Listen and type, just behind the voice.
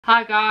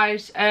Hi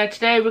guys,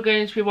 today we're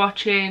going to be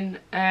watching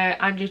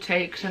Andrew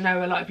Tate, because I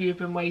know a lot of you have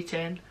been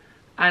waiting,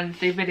 and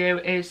the video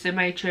is The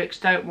Matrix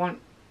Don't Want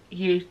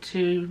You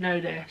to Know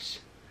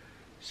This.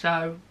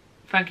 So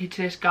thank you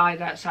to this guy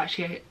that's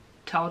actually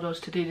told us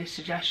to do this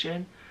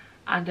suggestion,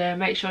 and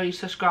make sure you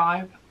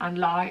subscribe and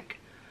like,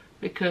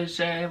 because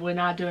we're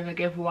now doing a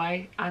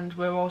giveaway and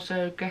we're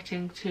also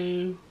getting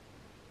to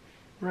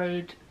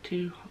road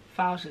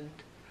 2000.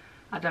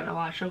 I don't know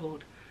why I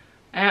struggled.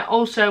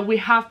 Also, we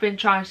have been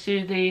trying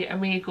to do the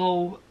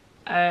Omegle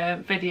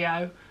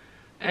video.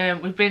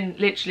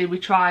 We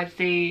tried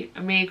the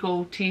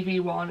Omegle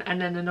TV one and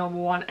then the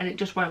normal one, and it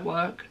just won't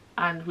work,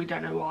 and we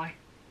don't know why.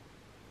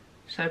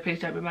 So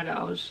please don't be mad at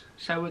us.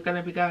 So we're going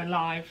to be going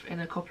live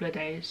in a couple of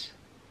days,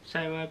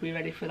 so be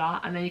ready for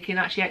that, and then you can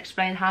actually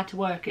explain how to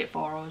work it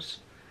for us.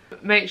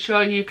 Make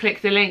sure you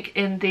click the link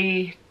in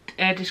the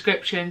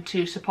description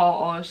to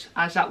support us,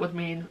 as that would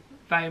mean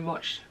very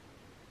much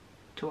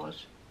to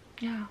us.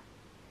 Yeah.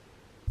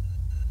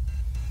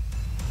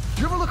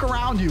 Do you ever look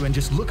around you and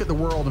just look at the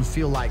world and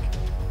feel like,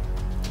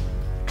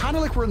 kind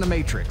of like we're in the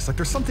Matrix, like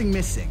there's something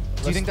missing?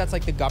 Do you think that's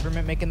like the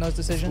government making those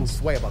decisions?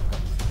 It's way above the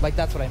government. Like,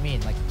 that's what I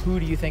mean. Like, who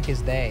do you think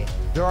is they?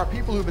 There are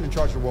people who've been in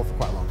charge of the world for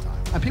quite a long time.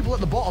 And people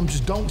at the bottom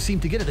just don't seem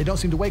to get it. They don't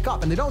seem to wake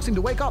up. And they don't seem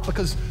to wake up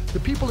because the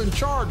people in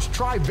charge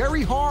try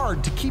very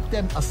hard to keep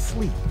them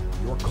asleep.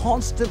 You're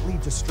constantly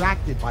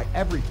distracted by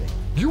everything.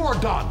 You are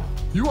done.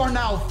 You are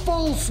now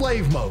full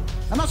slave mode.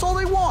 And that's all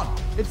they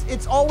want.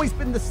 It's always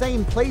been the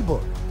same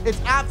playbook. It's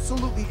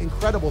absolutely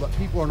incredible that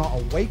people are not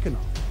awake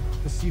enough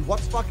to see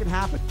what's fucking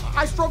happening.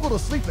 I struggle to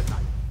sleep at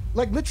night.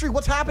 Like, literally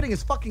what's happening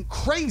is fucking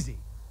crazy.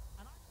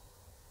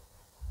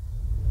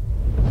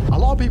 A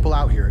lot of people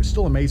out here, it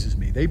still amazes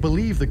me, they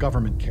believe the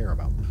government care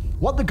about them.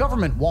 What the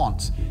government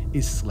wants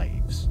is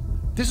slaves.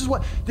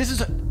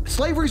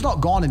 Slavery's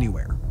not gone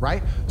anywhere,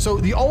 right? So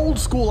the old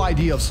school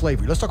idea of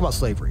slavery, let's talk about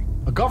slavery.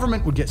 A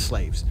government would get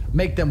slaves,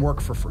 make them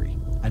work for free,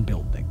 and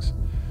build things.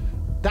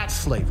 That's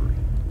slavery.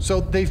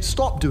 So they've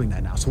stopped doing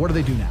that now. So what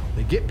do now?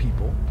 They get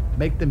people,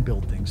 make them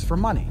build things for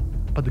money,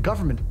 but the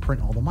government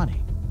print all the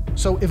money.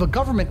 So if a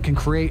government can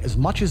create as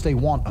much as they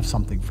want of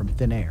something from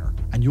thin air,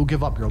 and you'll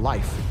give up your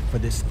life for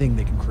this thing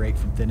they can create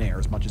from thin air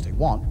as much as they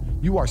want,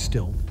 you are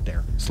still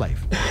their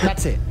slave.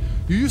 That's it.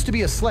 You used to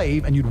be a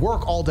slave and you'd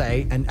work all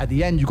day, and at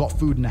the end you got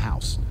food in the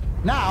house.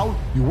 Now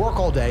you work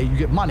all day, you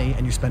get money,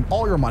 and you spend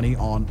all your money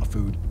on a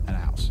food and a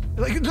house.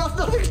 Like,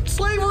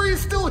 slavery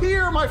is still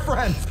here, my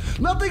friends.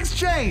 Nothing's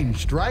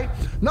changed, right?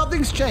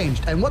 Nothing's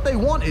changed. And what they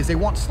want is they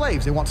want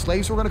slaves. They want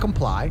slaves who are going to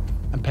comply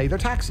and pay their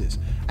taxes.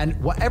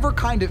 And whatever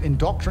kind of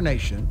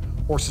indoctrination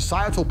or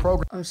societal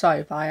program. I'm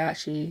sorry, but I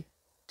actually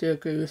do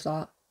agree with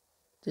that.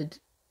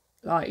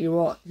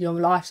 Your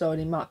life's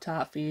already mapped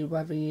out for you,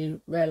 whether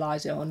you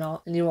realise it or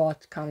not, and you are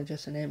kind of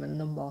just a name and a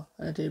number.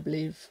 And I do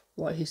believe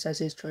what he says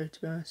is true,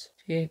 to be honest.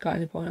 Do you got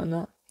any point on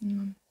that?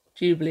 No.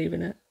 Do you believe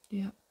in it?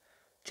 Yeah.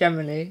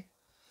 Generally,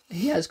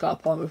 he has got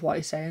a point with what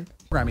he's saying.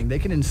 Programming they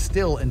can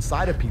instill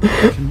inside of people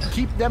that can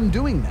keep them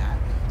doing that,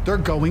 they're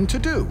going to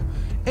do.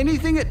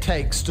 Anything it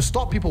takes to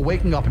stop people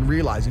waking up and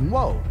realizing,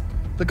 whoa,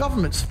 the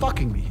government's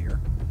fucking me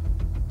here.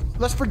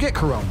 Let's forget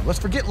Corona. Let's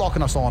forget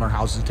locking us all in our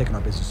houses and taking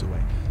our business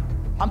away.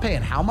 I'm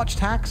paying how much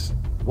tax?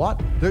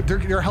 What?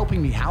 They're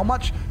helping me how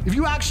much? If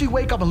you actually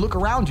wake up and look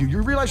around you,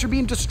 you realize you're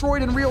being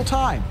destroyed in real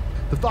time.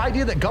 The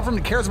idea that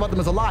government cares about them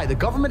is a lie. The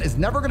government is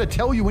never going to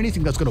tell you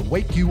anything that's going to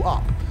wake you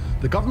up.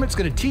 The government's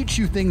going to teach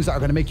you things that are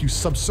going to make you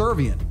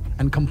subservient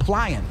and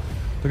compliant.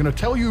 They're going to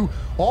tell you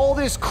all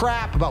this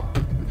crap about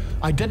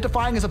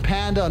identifying as a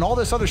panda and all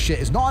this other shit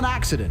is not an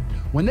accident.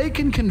 When they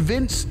can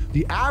convince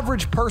the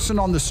average person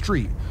on the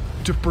street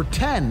to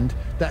pretend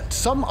that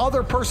some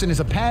other person is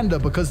a panda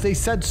because they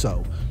said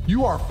so,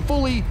 you are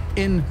fully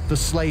in the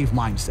slave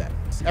mindset.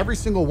 Every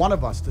single one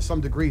of us, to some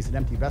degree, is an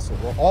empty vessel.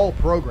 We're all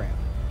programmed.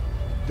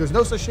 There's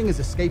no such thing as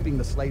escaping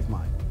the slave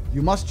mind.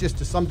 You must just,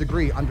 to some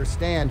degree,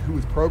 understand who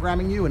is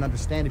programming you and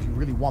understand if you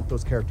really want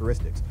those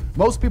characteristics.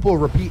 Most people are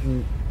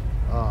repeating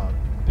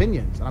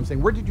opinions, and I'm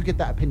saying, where did you get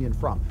that opinion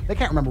from? They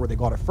can't remember where they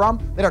got it from.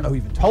 They don't know who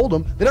even told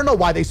them. They don't know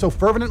why they so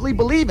fervently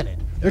believe in it.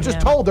 They're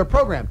just told, they're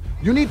programmed.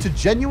 You need to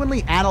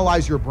genuinely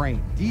analyze your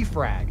brain,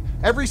 defrag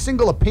every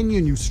single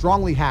opinion you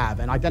strongly have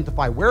and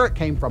identify where it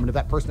came from and if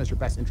that person has your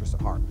best interest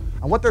at heart.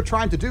 And what they're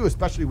trying to do,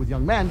 especially with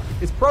young men,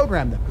 is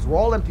program them, because we're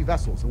all empty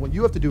vessels. And what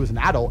you have to do as an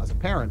adult, as a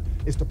parent,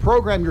 is to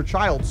program your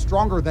child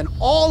stronger than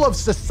all of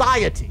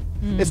society.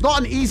 It's not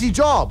an easy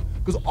job,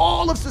 because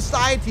all of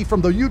society,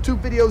 from the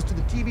YouTube videos to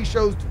the TV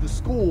shows to the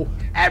school,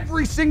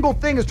 every single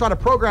thing is trying to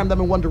program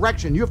them in one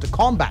direction. You have to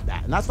combat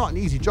that, and that's not an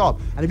easy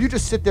job. And if you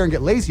just sit there and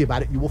get lazy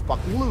about it, you will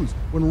fucking lose.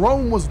 When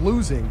Rome was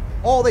losing,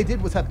 all they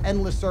did was have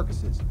endless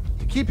circuses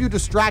to keep you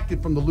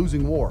distracted from the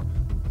losing war.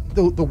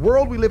 The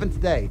world we live in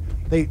today,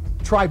 they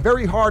try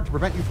very hard to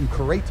prevent you from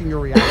creating your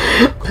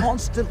reality. You're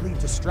constantly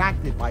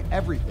distracted by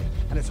everything,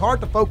 and it's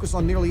hard to focus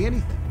on nearly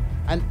anything.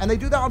 And they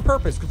do that on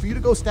purpose, because for you to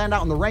go stand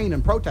out in the rain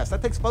and protest,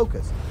 that takes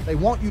focus. They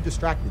want you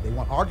distracted. They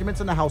want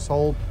arguments in the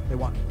household. They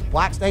want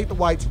blacks to hate the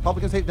whites,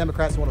 Republicans to hate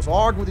Democrats. They want us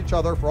all argue with each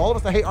other, for all of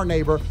us to hate our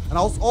neighbor, and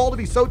us all to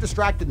be so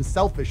distracted and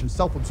selfish and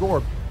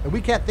self-absorbed that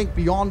we can't think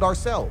beyond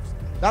ourselves.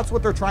 That's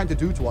what they're trying to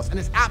do to us, and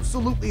it's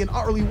absolutely and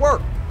utterly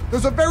worked.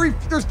 There's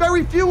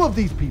very few of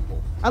these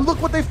people, and look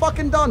what they've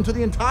fucking done to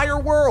the entire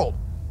world.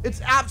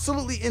 It's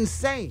absolutely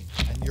insane.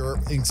 And you're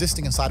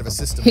existing inside of a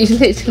system. He's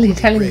literally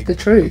telling you the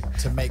truth.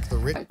 To make the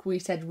rich. Like we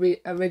said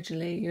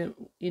originally,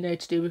 you know,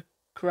 to do with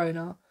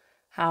Corona,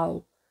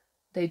 how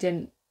they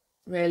didn't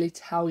really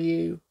tell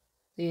you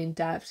the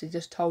in-depths. They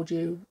just told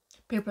you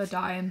people are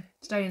dying,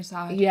 stay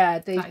inside. Yeah,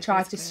 they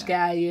tried to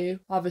scare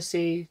you.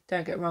 Obviously,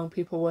 don't get me wrong,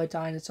 people were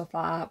dying and stuff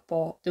like that,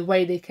 but the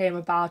way they came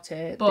about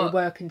it, they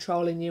were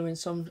controlling you in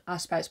some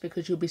aspects,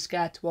 because you'll be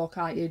scared to walk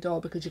out your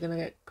door because you're going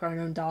to get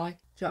Corona and die.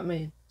 Do you know what I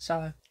mean?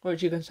 So, what were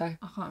you going to say?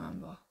 I can't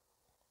remember.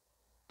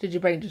 Did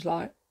your brain just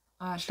like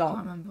I stop?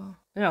 Can't remember.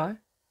 Yeah.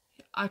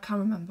 I can't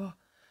remember.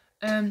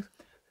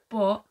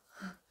 But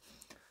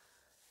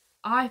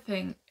I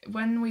think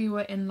when we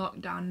were in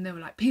lockdown and they were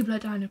like, people are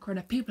dying of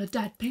Corona, people are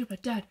dead, people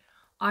are dead.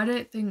 I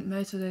don't think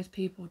most of those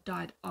people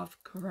died of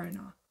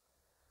Corona.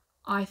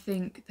 I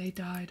think they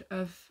died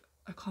of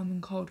a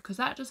common cold, because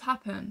that just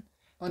happened.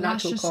 Or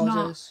natural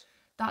causes.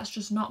 That's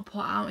just not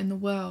put out in the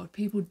world.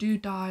 People do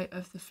die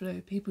of the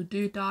flu. People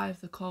do die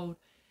of the cold,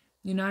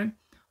 you know?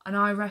 And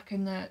I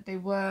reckon that they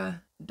were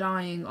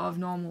dying of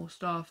normal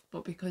stuff,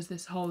 but because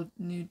this whole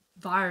new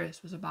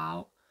virus was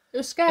about, it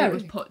was scary. It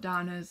was put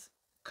down as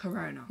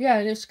Corona. Yeah,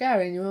 and it was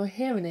scary, and you were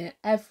hearing it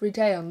every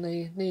day on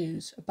the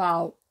news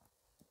about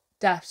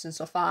deaths and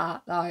stuff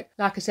like that.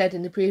 Like I said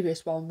in the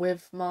previous one,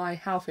 with my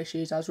health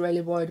issues, I was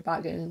really worried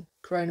about getting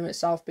Corona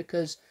itself,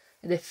 because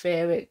of the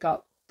fear it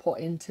got put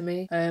into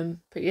me.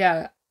 But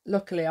yeah,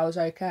 luckily I was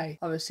okay.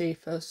 Obviously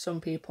for some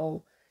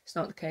people it's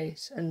not the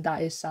case, and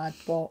that is sad,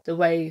 but the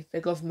way the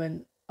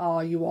government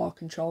are, you are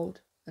controlled,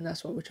 and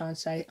that's what we're trying to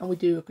say, and we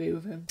do agree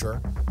with him.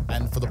 Sure.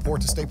 And for the poor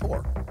to stay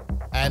poor.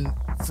 And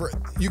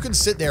you can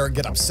sit there and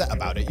get upset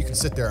about it. You can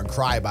sit there and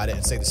cry about it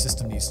and say the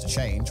system needs to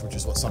change, which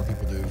is what some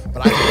people do.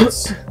 But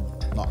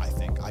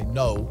I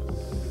know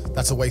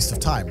that's a waste of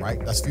time,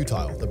 right? That's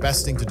futile. The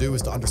best thing to do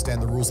is to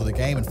understand the rules of the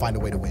game and find a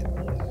way to win.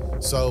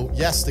 So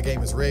yes, the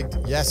game is rigged.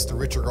 Yes, the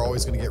rich are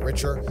always going to get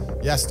richer.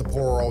 Yes, the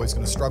poor are always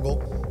going to struggle.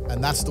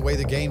 And that's the way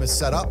the game is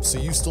set up. So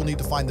you still need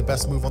to find the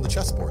best move on the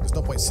chessboard. There's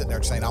no point sitting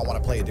there saying, I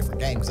want to play a different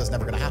game, because that's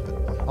never going to happen.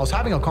 I was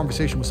having a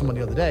conversation with someone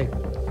the other day.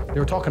 They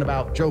were talking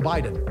about Joe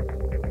Biden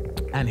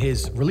and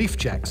his relief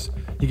checks.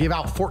 He gave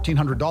out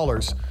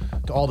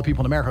 $1,400 to all the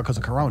people in America because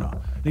of Corona.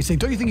 And he's saying,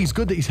 don't you think he's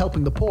good that he's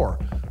helping the poor?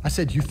 I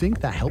said, you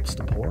think that helps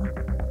the poor?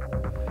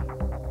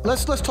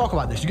 Let's talk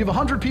about this. You give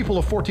 100 people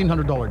a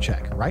 $1,400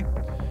 check, right?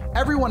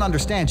 Everyone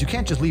understands you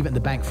can't just leave it in the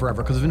bank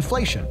forever because of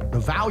inflation. The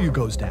value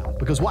goes down,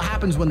 because what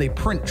happens when they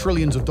print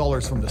trillions of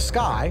dollars from the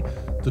sky,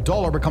 the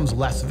dollar becomes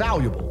less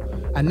valuable.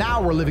 And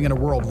now we're living in a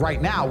world right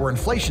now where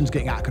inflation's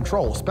getting out of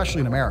control,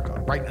 especially in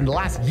America, right? In the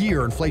last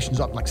year, inflation's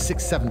up like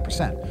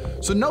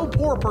 6-7%. So no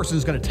poor person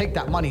is going to take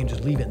that money and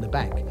just leave it in the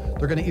bank.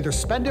 They're going to either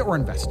spend it or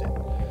invest it.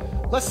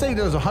 Let's say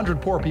there's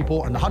 100 poor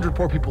people and the 100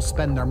 poor people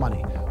spend their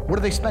money. What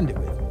do they spend it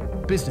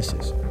with?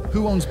 Businesses.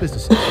 Who owns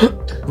businesses?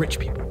 Rich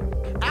people.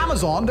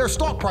 Amazon, their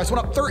stock price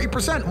went up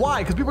 30%.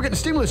 Why? Because people are getting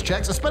stimulus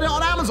checks and spending it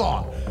on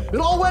Amazon. It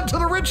all went to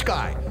the rich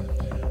guy.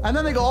 And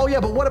then they go, oh yeah,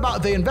 but what about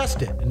if they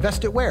invest it?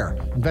 Invest it where?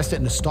 Invest it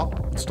in the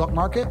stock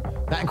market?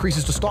 That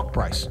increases the stock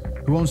price.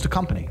 Who owns the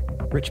company?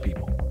 Rich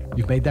people.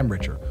 You've made them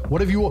richer.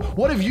 What if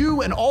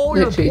you and all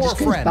your poor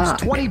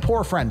friends, 20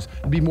 poor friends,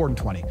 it'd be more than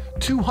 20,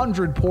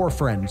 200 poor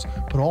friends,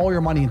 put all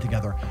your money in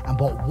together and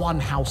bought one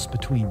house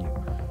between you?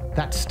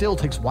 That still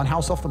takes one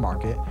house off the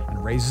market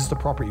and raises the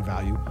property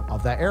value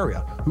of that area.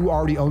 Who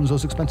already owns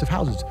those expensive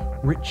houses?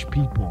 Rich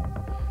people.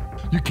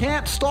 You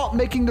can't stop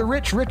making the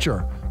rich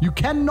richer. You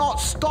cannot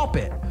stop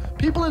it.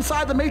 People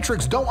inside the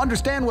matrix don't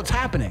understand what's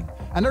happening.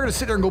 And they're gonna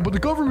sit there and go, but the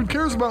government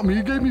cares about me.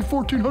 He gave me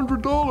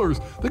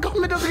 $1,400. The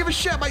government doesn't give a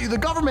shit about you. The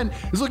government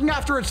is looking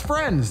after its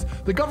friends.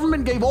 The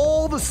government gave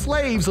all the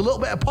slaves a little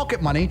bit of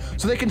pocket money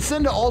so they can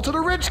send it all to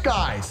the rich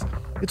guys.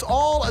 It's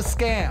all a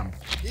scam.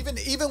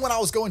 Even when I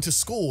was going to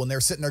school and they're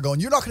sitting there going,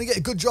 you're not gonna get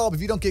a good job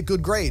if you don't get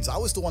good grades, I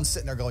was the one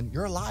sitting there going,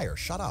 you're a liar,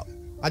 shut up.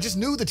 I just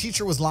knew the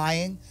teacher was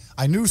lying.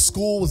 I knew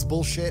school was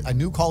bullshit. I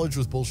knew college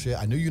was bullshit.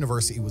 I knew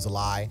university was a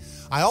lie.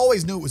 I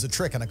always knew it was a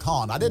trick and a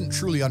con. I didn't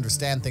truly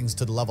understand things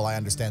to the level I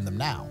understand them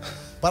now.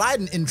 But I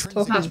hadn't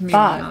intrinsically...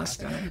 facts.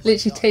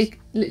 Literally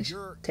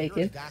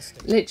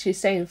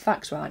saying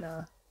facts right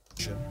now.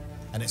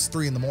 And it's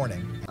 3 in the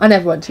morning. I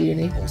never went to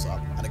uni. Pulls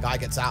up and a guy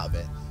gets out of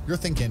it. You're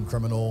thinking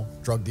criminal,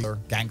 drug dealer,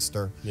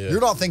 gangster. Yeah.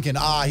 You're not thinking,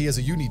 he has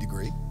a uni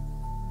degree.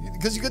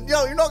 Because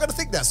you're not going to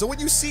think that. So when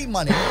you see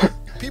money,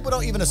 people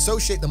don't even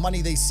associate the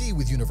money they see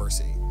with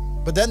university.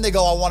 But then they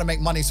go, I want to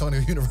make money so I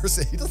go to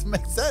university. It doesn't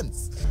make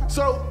sense.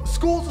 So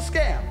school's a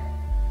scam.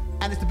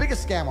 And it's the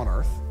biggest scam on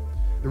earth.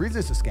 The reason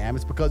it's a scam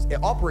is because it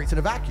operates in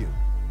a vacuum.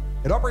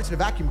 It operates in a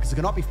vacuum because it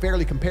cannot be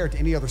fairly compared to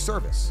any other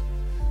service.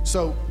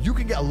 So you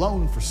can get a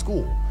loan for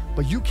school,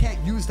 but you can't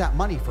use that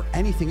money for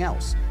anything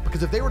else.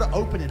 Because if they were to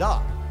open it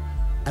up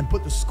and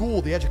put the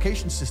school, the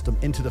education system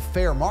into the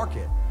fair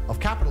market of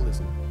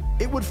capitalism,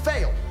 it would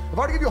fail. If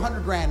I were to give you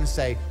 100 grand and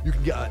say you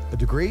can get a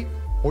degree,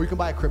 or you can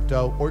buy a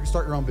crypto, or you can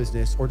start your own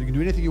business, or you can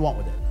do anything you want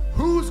with it,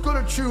 who's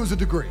gonna choose a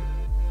degree?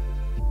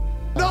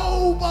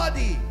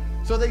 Nobody!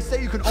 So they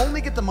say you can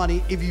only get the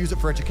money if you use it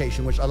for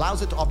education, which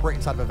allows it to operate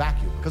inside of a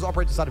vacuum. Because it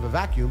operates inside of a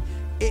vacuum,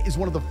 it is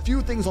one of the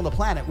few things on the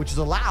planet which is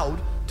allowed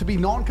to be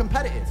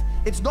non-competitive.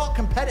 It's not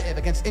competitive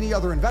against any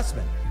other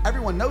investment.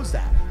 Everyone knows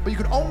that. But you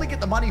can only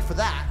get the money for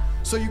that,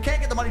 so you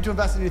can't get the money to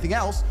invest in anything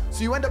else,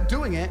 so you end up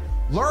doing it,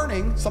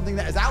 learning something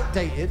that is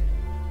outdated,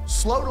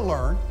 slow to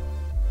learn.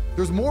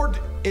 There's more,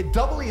 it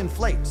doubly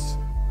inflates.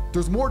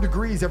 There's more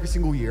degrees every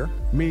single year,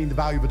 meaning the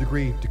value of a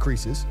degree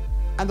decreases,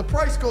 and the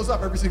price goes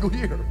up every single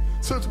year.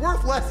 So it's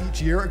worth less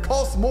each year, it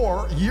costs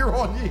more year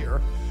on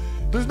year.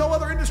 There's no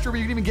other industry where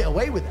you can even get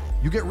away with that.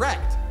 You get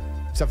wrecked,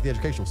 except for the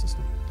educational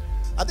system.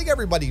 I think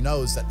everybody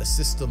knows that the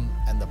system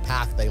and the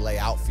path they lay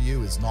out for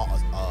you is not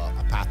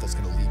a path that's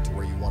going to lead to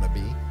where you want to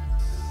be.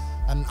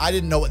 And I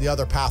didn't know what the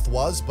other path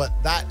was, but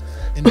that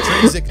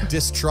intrinsic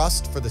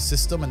distrust for the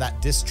system and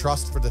that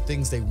distrust for the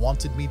things they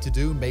wanted me to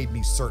do made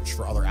me search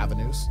for other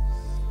avenues.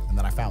 And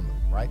then I found them,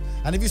 right?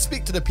 And if you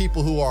speak to the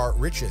people who are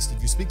richest,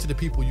 if you speak to the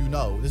people you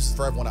know, this is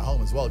for everyone at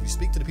home as well, if you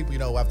speak to the people you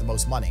know who have the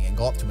most money and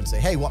go up to them and say,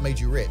 hey, what made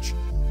you rich?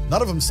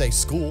 None of them say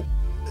school.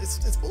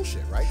 It's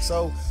bullshit, right?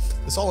 So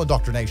it's all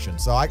indoctrination.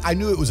 So I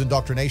knew it was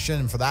indoctrination,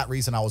 and for that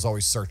reason, I was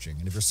always searching.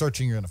 And if you're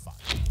searching, you're gonna find.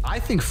 I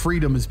think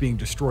freedom is being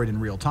destroyed in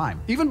real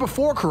time. Even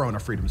before Corona,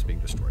 freedom is being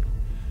destroyed.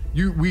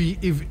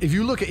 If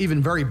you look at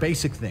even very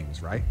basic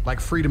things, right?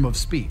 Like freedom of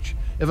speech.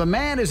 If a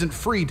man isn't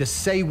free to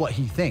say what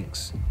he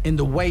thinks in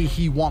the way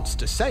he wants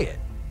to say it,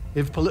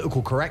 if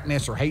political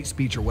correctness or hate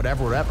speech or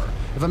whatever,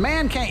 if a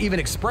man can't even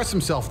express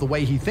himself the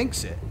way he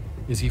thinks it,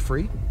 is he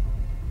free?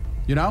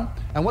 You know?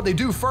 And what they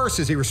do first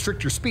is they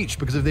restrict your speech,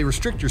 because if they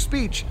restrict your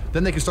speech,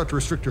 then they can start to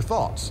restrict your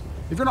thoughts.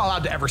 If you're not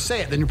allowed to ever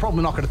say it, then you're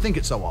probably not going to think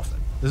it so often.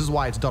 This is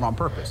why it's done on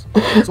purpose.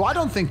 So I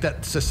don't think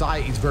that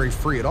society is very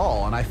free at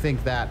all. And I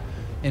think that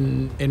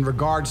in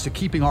regards to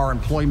keeping our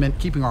employment,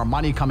 keeping our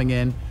money coming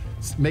in,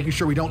 making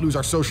sure we don't lose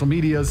our social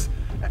medias,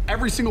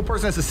 every single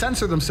person has to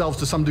censor themselves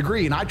to some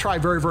degree. And I try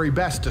very, very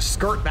best to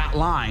skirt that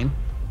line,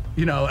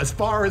 you know, as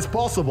far as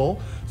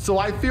possible, so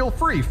I feel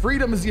free.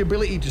 Freedom is the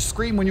ability to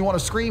scream when you want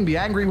to scream, be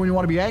angry when you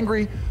want to be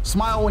angry,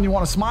 smile when you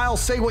want to smile,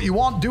 say what you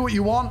want, do what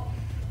you want,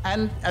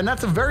 and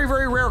that's a very,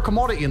 very rare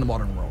commodity in the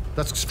modern world.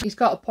 He's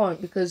got a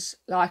point, because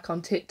like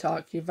on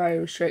TikTok, you're very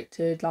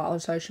restricted. Like on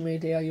social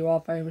media, you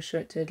are very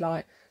restricted.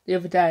 Like the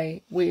other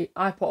day,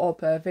 I put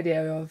up a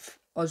video of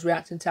us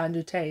reacting to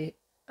Andrew Tate,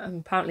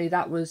 and apparently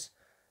that was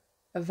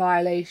a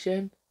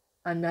violation,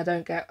 and I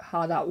don't get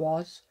how that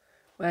was,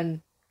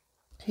 when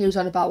he was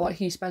on about what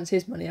he spends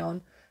his money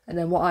on, and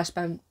then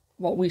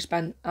what we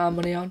spent our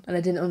money on, and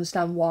I didn't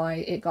understand why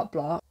it got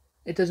blocked.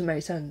 It doesn't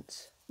make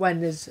sense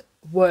when there's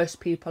worse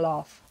people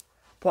off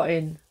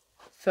putting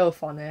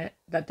filth on it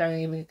that don't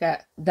even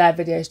get their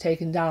videos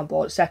taken down,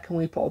 but the second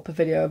we put up a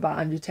video about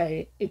Andrew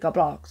Tate, it got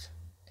blocked.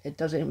 It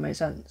doesn't even make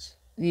sense.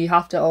 You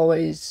have to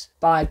always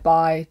abide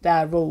by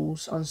their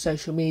rules on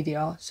social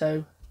media.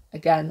 So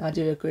again, I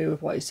do agree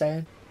with what he's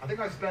saying. I think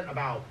I spent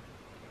about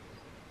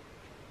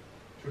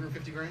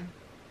 250 grand.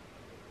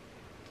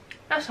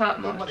 That's not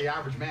I'm much. talking about the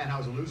average man, how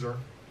is a loser.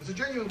 It's a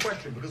genuine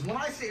question, because when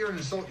I sit here and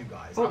insult you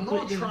guys, I'm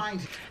not trying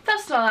to...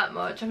 That's not that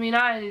much. I mean,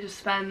 I only just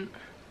spent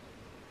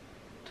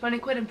 20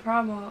 quid in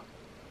Primark.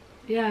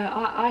 Yeah,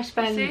 I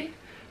spent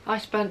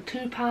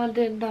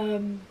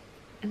 £2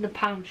 in the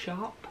pound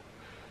shop.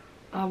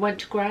 I went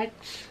to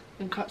Greg's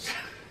and got some...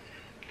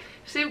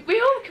 See,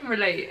 we all can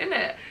relate,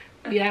 innit?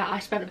 Yeah, I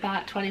spent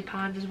about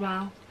 £20 as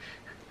well.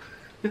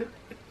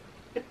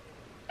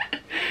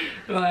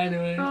 Well,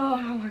 anyway. Oh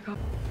my god.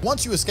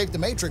 Once you escape the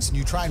matrix and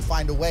you try and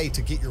find a way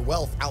to get your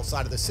wealth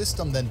outside of the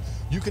system, then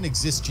you can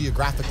exist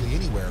geographically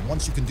anywhere. And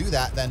once you can do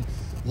that, then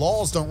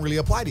laws don't really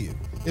apply to you.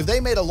 If they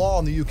made a law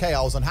in the UK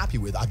I was unhappy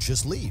with, I'd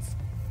just leave.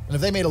 And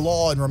if they made a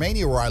law in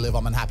Romania where I live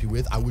I'm unhappy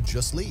with, I would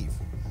just leave.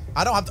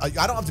 I don't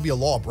have to be a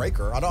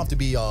lawbreaker. I don't have to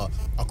be a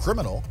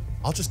criminal.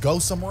 I'll just go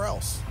somewhere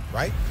else,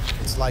 right?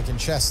 It's like in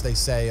chess, they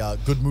say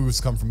good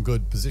moves come from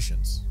good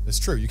positions. It's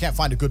true. You can't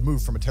find a good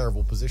move from a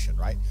terrible position,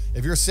 right?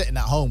 If you're sitting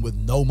at home with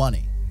no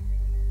money,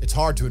 it's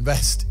hard to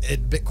invest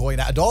in Bitcoin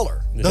at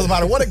 $1. Doesn't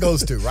matter what it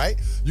goes to, right?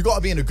 You got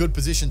to be in a good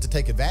position to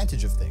take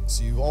advantage of things.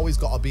 So you've always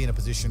got to be in a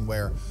position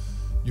where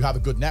you have a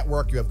good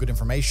network, you have good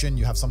information,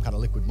 you have some kind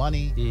of liquid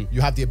money,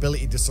 you have the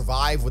ability to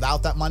survive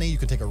without that money, you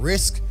can take a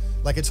risk.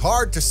 Like, it's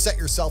hard to set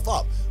yourself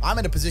up. I'm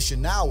in a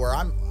position now where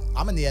I'm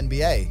in the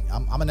NBA.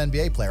 I'm an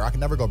NBA player. I can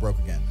never go broke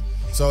again.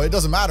 So it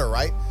doesn't matter,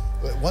 right?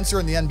 Once you're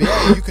in the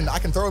NBA, I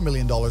can throw $1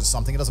 million at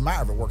something. It doesn't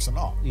matter if it works or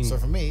not. So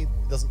for me,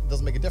 it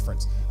doesn't make a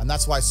difference. And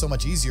that's why it's so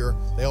much easier.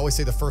 They always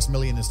say the first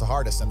million is the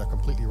hardest, and they're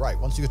completely right.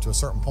 Once you get to a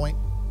certain point,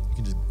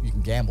 you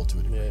can gamble to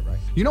a degree, right?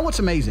 You know what's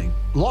amazing?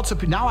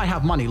 Now I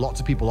have money. Lots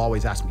of people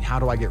always ask me, how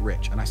do I get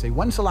rich? And I say,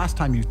 when's the last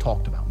time you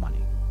talked about money?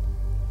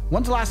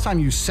 When's the last time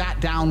you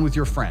sat down with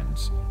your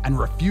friends and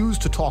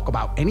refused to talk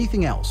about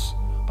anything else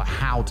but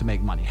how to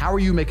make money? How are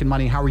you making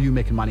money? How are you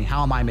making money?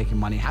 How am I making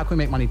money? How can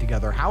we make money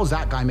together? How's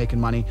that guy making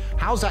money?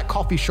 How's that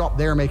coffee shop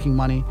there making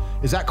money?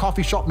 Is that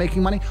coffee shop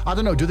making money? I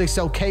don't know. Do they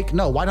sell cake?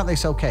 No. Why don't they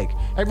sell cake?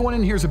 Everyone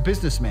in here is a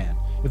businessman.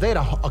 If they had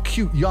a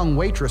cute young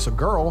waitress, a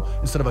girl,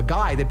 instead of a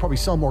guy, they'd probably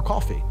sell more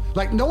coffee.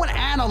 Like, no one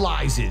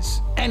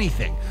analyzes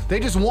anything. They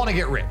just want to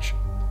get rich,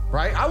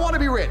 right? I want to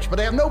be rich, but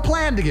they have no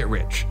plan to get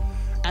rich.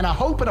 And a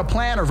hope and a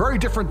plan are very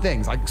different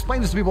things. I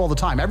explain this to people all the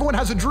time. Everyone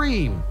has a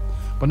dream,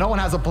 but no one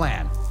has a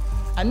plan.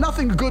 And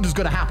nothing good is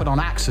going to happen on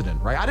accident,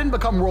 right? I didn't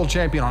become world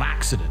champion on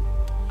accident.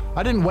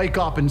 I didn't wake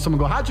up and someone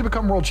go, how'd you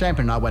become world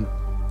champion? And I went,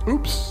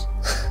 oops.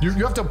 You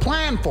have to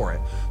plan for it.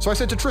 So I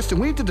said to Tristan,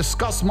 we need to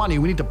discuss money.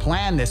 We need to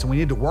plan this, and we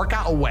need to work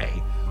out a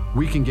way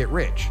we can get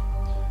rich.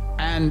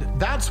 And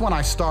that's when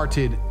I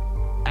started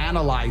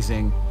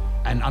analyzing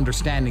and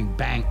understanding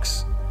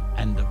banks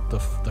and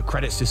the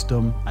credit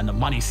system and the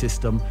money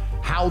system,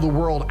 how the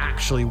world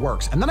actually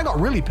works. And then I got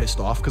really pissed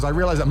off because I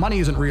realized that money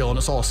isn't real and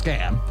it's all a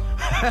scam.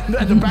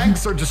 And the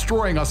banks are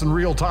destroying us in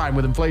real time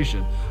with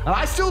inflation. And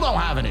I still don't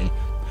have any.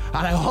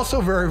 And I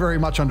also very, very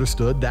much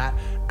understood that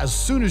as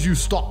soon as you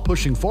stop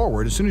pushing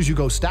forward, as soon as you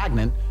go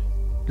stagnant,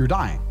 you're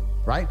dying,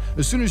 right?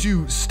 As soon as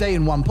you stay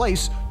in one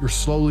place, you're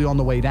slowly on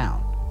the way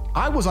down.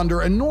 I was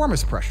under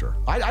enormous pressure.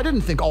 I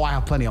didn't think, oh, I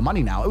have plenty of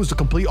money now. It was the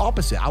complete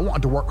opposite. I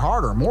wanted to work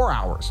harder, more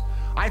hours.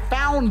 I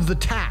found the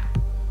tap.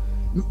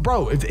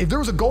 Bro, if there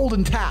was a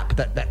golden tap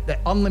that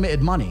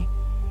unlimited money,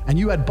 and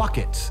you had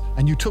buckets,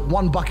 and you took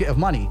one bucket of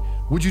money,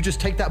 would you just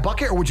take that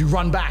bucket, or would you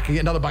run back and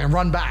get another bucket and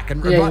run back?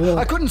 And run?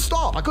 I couldn't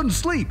stop. I couldn't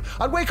sleep.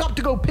 I'd wake up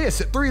to go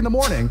piss at 3 in the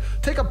morning,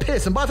 take a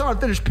piss, and by the time I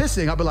finished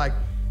pissing, I'd be like,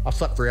 I've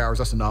slept 3 hours,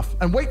 that's enough.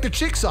 And wake the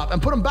chicks up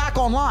and put them back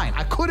online.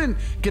 I couldn't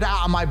get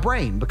out of my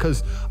brain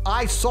because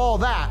I saw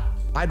that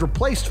I'd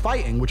replaced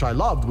fighting, which I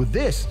loved, with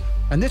this,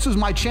 and this was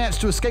my chance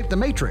to escape the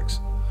matrix.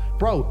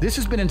 Bro, this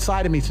has been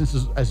inside of me since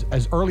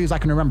as early as I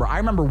can remember. I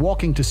remember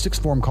walking to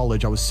sixth form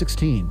college. I was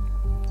 16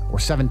 or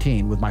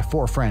 17 with my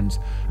 4 friends,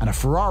 and a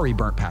Ferrari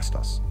burnt past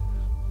us.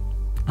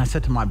 I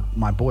said to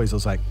my boys, I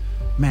was like,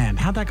 man,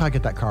 how'd that guy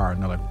get that car?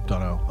 And they're like, don't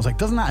know. I was like,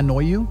 doesn't that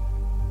annoy you?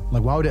 I'm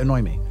like, why would it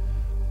annoy me?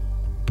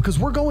 Because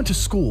we're going to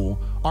school,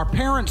 our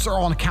parents are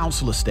on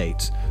council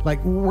estates.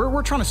 Like,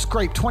 we're trying to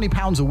scrape 20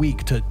 pounds a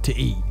week to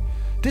eat.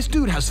 This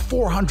dude has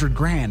 400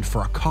 grand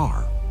for a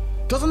car.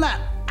 Doesn't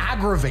that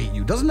aggravate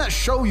you? Doesn't that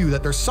show you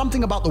that there's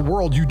something about the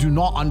world you do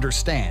not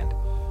understand?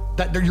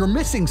 That you're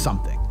missing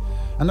something?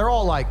 And they're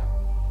all like,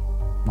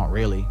 not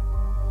really.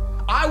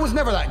 I was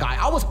never that guy.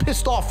 I was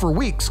pissed off for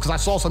weeks because I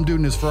saw some dude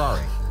in his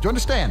Ferrari. Do you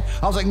understand?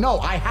 I was like, no,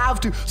 I have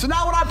to. So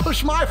now when I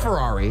push my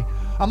Ferrari,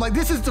 I'm like,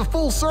 this is the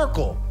full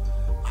circle.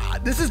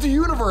 This is the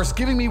universe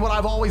giving me what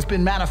I've always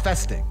been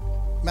manifesting.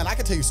 Man, I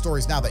can tell you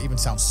stories now that even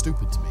sound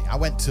stupid to me. I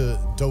went to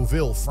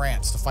Deauville,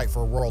 France to fight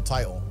for a world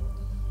title.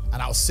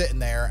 And I was sitting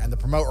there and the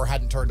promoter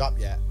hadn't turned up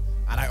yet.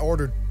 And I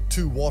ordered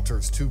 2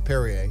 Waters, 2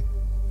 Perrier.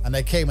 And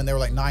they came and they were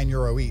like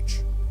 €9 each.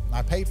 And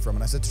I paid for them.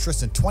 And I said to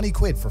Tristan, 20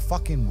 quid for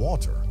fucking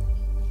water.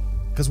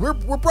 Because we're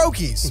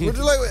brokies. We're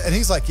just like, and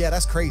he's like, yeah,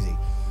 that's crazy.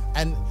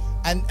 And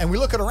we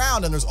look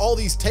around and there's all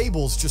these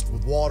tables just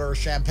with water,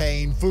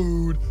 champagne,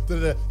 food,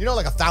 you know,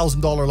 like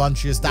 $1,000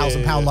 lunches,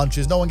 £1,000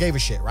 lunches. No one gave a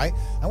shit, right?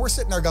 And we're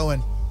sitting there going,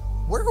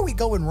 where are we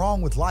going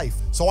wrong with life?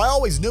 So I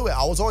always knew it.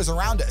 I was always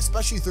around it,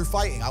 especially through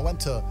fighting. I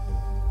went to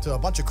a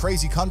bunch of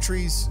crazy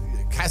countries,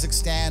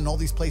 Kazakhstan, and all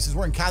these places.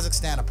 We're in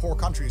Kazakhstan, a poor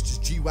country. It's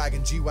just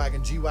G-Wagon,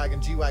 G-Wagon, G-Wagon,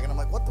 G-Wagon. I'm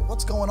like,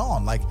 what's going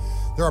on? Like,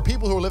 there are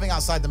people who are living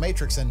outside the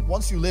matrix, and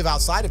once you live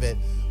outside of it,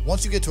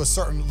 once you get to a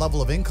certain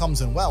level of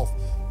incomes and wealth,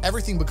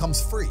 everything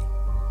becomes free.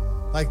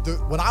 Like,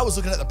 when I was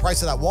looking at the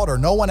price of that water,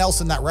 no one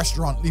else in that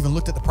restaurant even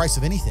looked at the price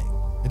of anything.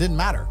 It didn't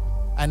matter.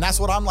 And that's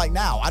what I'm like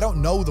now. I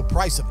don't know the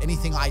price of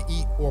anything I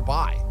eat or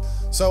buy.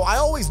 So I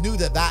always knew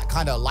that that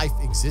kind of life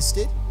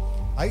existed.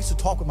 I used to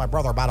talk with my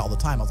brother about it all the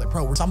time. I was like,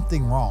 bro, there's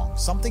something wrong.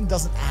 Something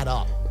doesn't add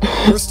up.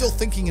 We're still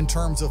thinking in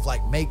terms of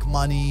like make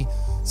money,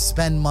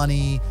 spend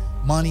money,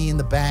 money in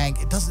the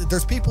bank. It doesn't.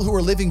 There's people who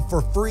are living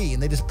for free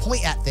and they just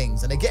point at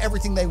things and they get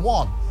everything they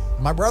want.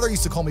 And my brother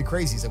used to call me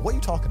crazy. He's like, what are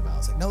you talking about? I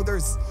was like, no,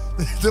 there's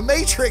the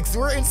matrix.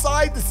 We're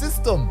inside the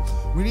system.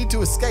 We need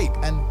to escape.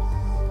 And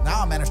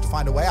now I managed to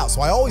find a way out.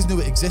 So I always knew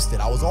it existed.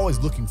 I was always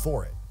looking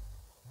for it.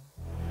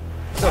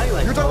 So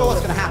you're talking about what's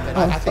going to happen.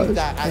 I think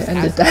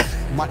that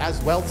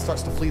as wealth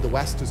starts to flee the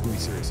West, there's going to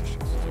be serious issues.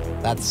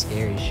 That's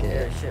scary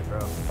shit. Yeah, shit, bro.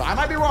 But I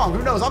might be wrong.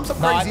 Who knows? I'm some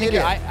crazy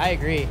idiot. I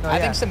agree. Oh, I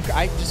yeah. think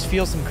I just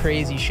feel some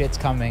crazy shit's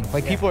coming.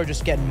 Like people are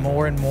just getting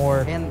more and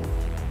more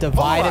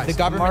divided. The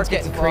government's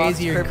getting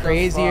crazier and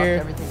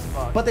crazier. Everything's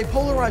fucked. But they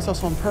polarize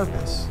us on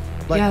purpose.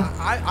 Like,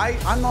 Yeah.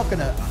 I'm not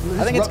gonna.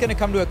 I think it's gonna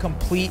come to a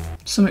complete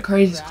Something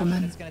crazy's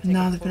coming.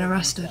 Now they've been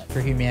arrested.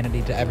 for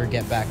humanity to ever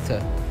get back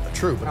to.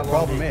 True, but the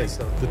problem is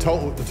the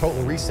total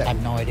reset. I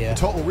have no idea.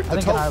 The total. I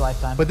think in our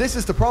lifetime. But this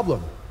is the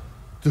problem.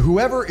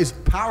 Whoever is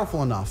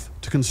powerful enough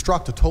to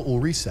construct a total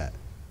reset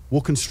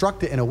will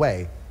construct it in a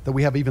way that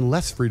we have even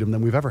less freedom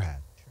than we've ever had.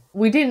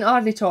 We didn't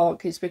hardly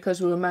talk. It's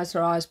because we were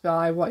mesmerised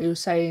by what he was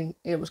saying.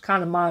 It was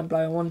kind of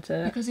mind-blowing, wasn't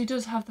it? Because he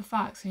does have the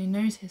facts and he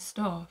knows his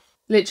stuff.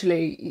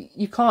 Literally,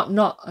 you can't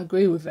not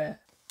agree with it.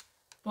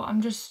 But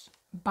I'm just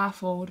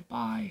baffled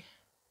by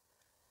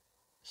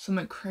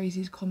something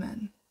crazy's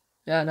coming.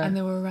 Yeah, I know. And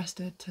they were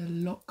arrested to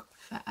look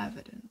for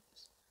evidence.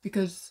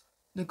 Because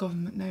the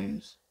government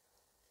knows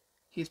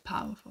he's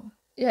powerful.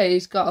 Yeah,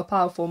 he's got a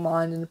powerful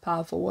mind and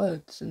powerful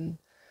words, and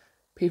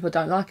people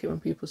don't like it when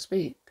people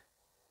speak.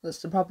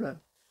 That's the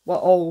problem. We're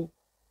all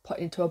put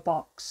into a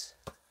box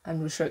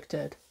and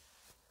restricted.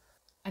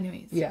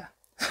 Anyways. Yeah.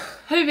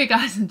 Hope you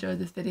guys enjoyed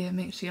this video.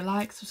 Make sure you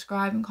like,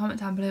 subscribe and comment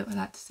down below what you'd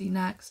like to see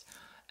next.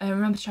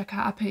 Remember to check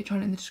out our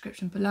Patreon in the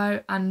description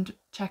below, and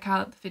check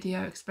out the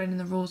video explaining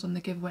the rules on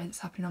the giveaway that's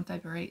happening on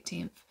February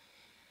 18th.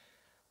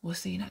 We'll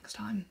see you next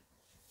time.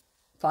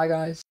 Bye,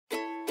 guys.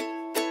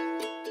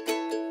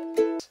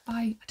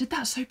 Bye. I did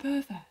that so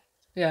perfect.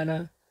 Yeah, I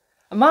know.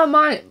 And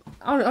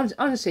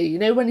honestly, you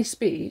know, when he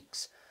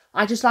speaks,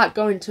 I just like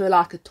go into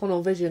like a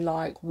tunnel vision,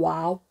 like,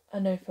 wow. I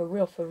know, for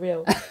real, for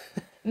real.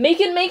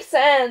 Make it make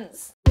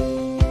sense.